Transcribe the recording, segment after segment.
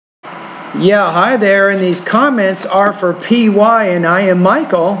Yeah, hi there, and these comments are for PY, and I am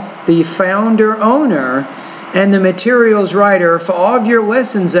Michael, the founder, owner, and the materials writer for all of your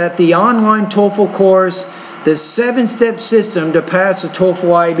lessons at the online TOEFL course, the 7-step system to pass the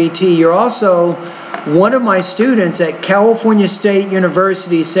TOEFL IBT. You're also one of my students at California State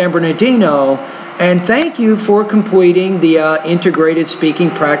University, San Bernardino, and thank you for completing the integrated speaking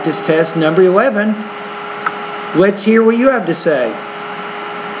practice test number 11. Let's hear what you have to say.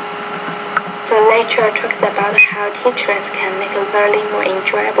 The lecture talks about how teachers can make learning more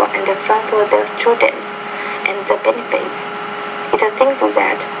enjoyable and fun for their students, and the benefits. It thinks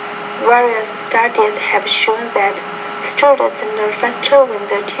that various studies have shown that students learn faster when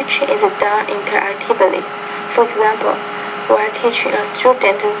the teaching is done interactively. For example, while teaching a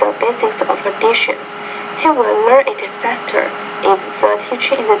student the basics of addition, he will learn it faster if the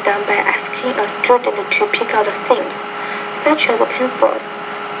teaching is done by asking a student to pick out themes, such as pencils,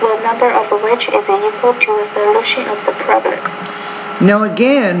 the number of which is equal to the solution of the problem. Now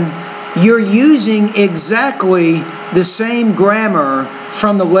again, you're using exactly the same grammar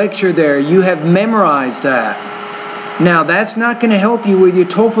from the lecture there. You have memorized that. Now that's not going to help you with your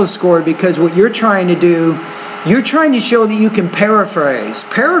TOEFL score, because what you're trying to do, you're trying to show that you can paraphrase.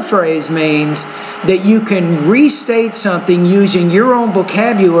 Paraphrase means that you can restate something using your own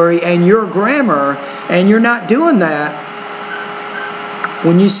vocabulary and your grammar, and you're not doing that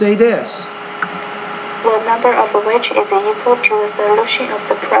when you say this. The number of which is equal to the solution of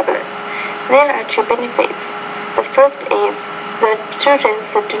the problem. There are two benefits. The first is the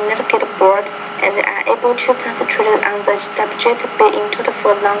students do not get bored and are able to concentrate on the subject being taught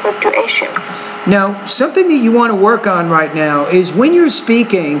for longer durations. Now, something that you want to work on right now is when you're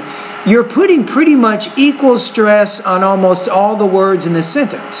speaking, you're putting pretty much equal stress on almost all the words in the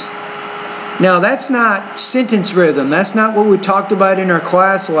sentence. Now, that's not sentence rhythm. That's not what we talked about in our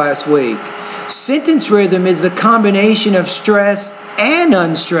class last week. Sentence rhythm is the combination of stress and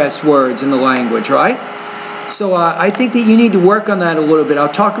unstressed words in the language, right? So I think that you need to work on that a little bit.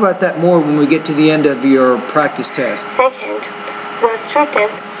 I'll talk about that more when we get to the end of your practice test. Second, the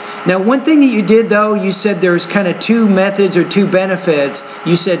students... Now, one thing that you did, though, you said there's kind of two methods or two benefits.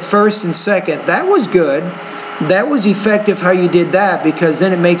 You said first and second. That was good. That was effective how you did that, because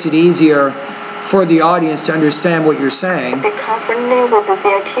then it makes it easier for the audience to understand what you're saying. Be confident with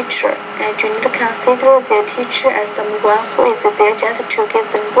their teacher, and do not consider their teacher as someone who is there just to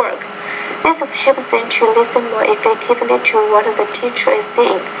give them work. This helps them to listen more effectively to what the teacher is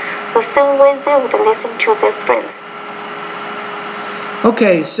saying, the same way they would listen to their friends.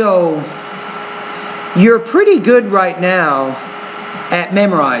 Okay, so you're pretty good right now at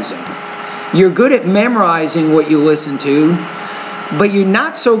memorizing. You're good at memorizing what you listen to, but you're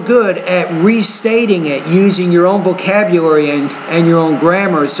not so good at restating it using your own vocabulary and your own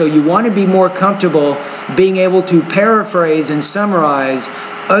grammar. So you want to be more comfortable being able to paraphrase and summarize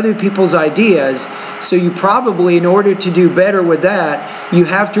other people's ideas. So you probably, in order to do better with that, you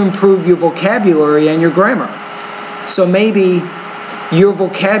have to improve your vocabulary and your grammar. So maybe your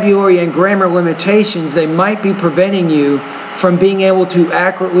vocabulary and grammar limitations, they might be preventing you from being able to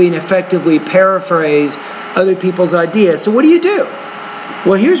accurately and effectively paraphrase other people's ideas. So what do?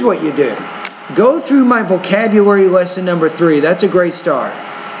 Well, here's what you do. Go through my vocabulary lesson number 3. That's a great start.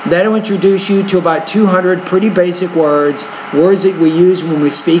 That'll introduce you to about 200 pretty basic words that we use when we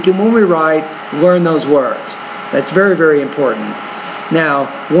speak and when we write. Learn those words. That's very, very important. Now,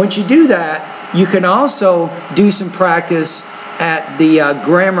 once you do that, you can also do some practice at the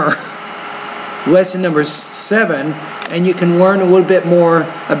grammar lesson number 7, and you can learn a little bit more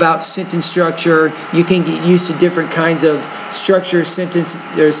about sentence structure. You can get used to different kinds of sentence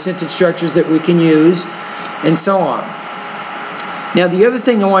structures that we can use, and so on. Now, the other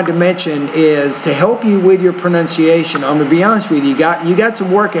thing I wanted to mention is to help you with your pronunciation. I'm going to be honest with you, you got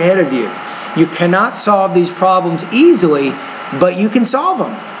some work ahead of you. You cannot solve these problems easily, but you can solve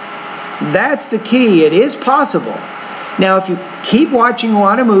them. That's the key. It is possible. Now, if you keep watching a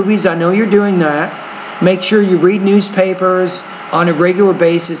lot of movies, I know you're doing that. Make sure you read newspapers on a regular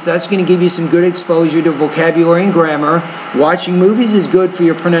basis. That's going to give you some good exposure to vocabulary and grammar. Watching movies is good for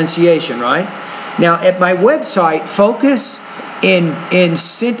your pronunciation, right? Now, at my website, focus in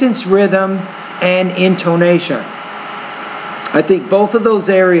sentence rhythm and intonation. I think both of those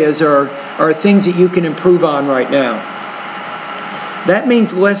areas are things that you can improve on right now. That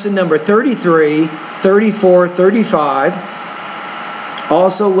means lesson number 33, 34, 35.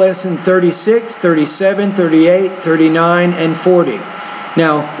 Also lesson 36, 37, 38, 39, and 40.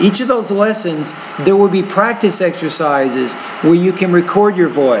 Now, each of those lessons, there will be practice exercises where you can record your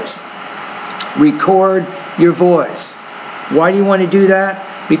voice. Record your voice. Why do you want to do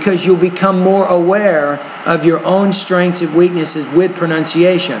that? because you'll become more aware of your own strengths and weaknesses with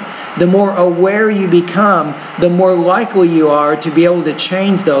pronunciation. The more aware you become, the more likely you are to be able to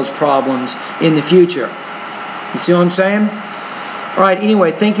change those problems in the future. You see what I'm saying? All right,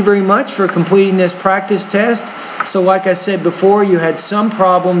 anyway, thank you very much for completing this practice test. So like I said before, you had some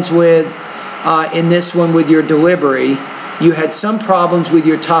problems with, in this one, with your delivery. You had some problems with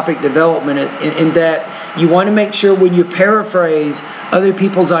your topic development in that you want to make sure when you paraphrase other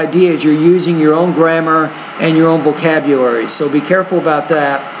people's ideas, you're using your own grammar and your own vocabulary. So be careful about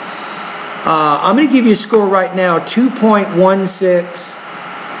that. I'm going to give you a score right now, 2.16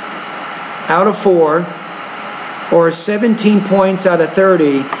 out of 4, or 17 points out of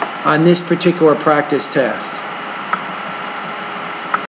 30 on this particular practice test.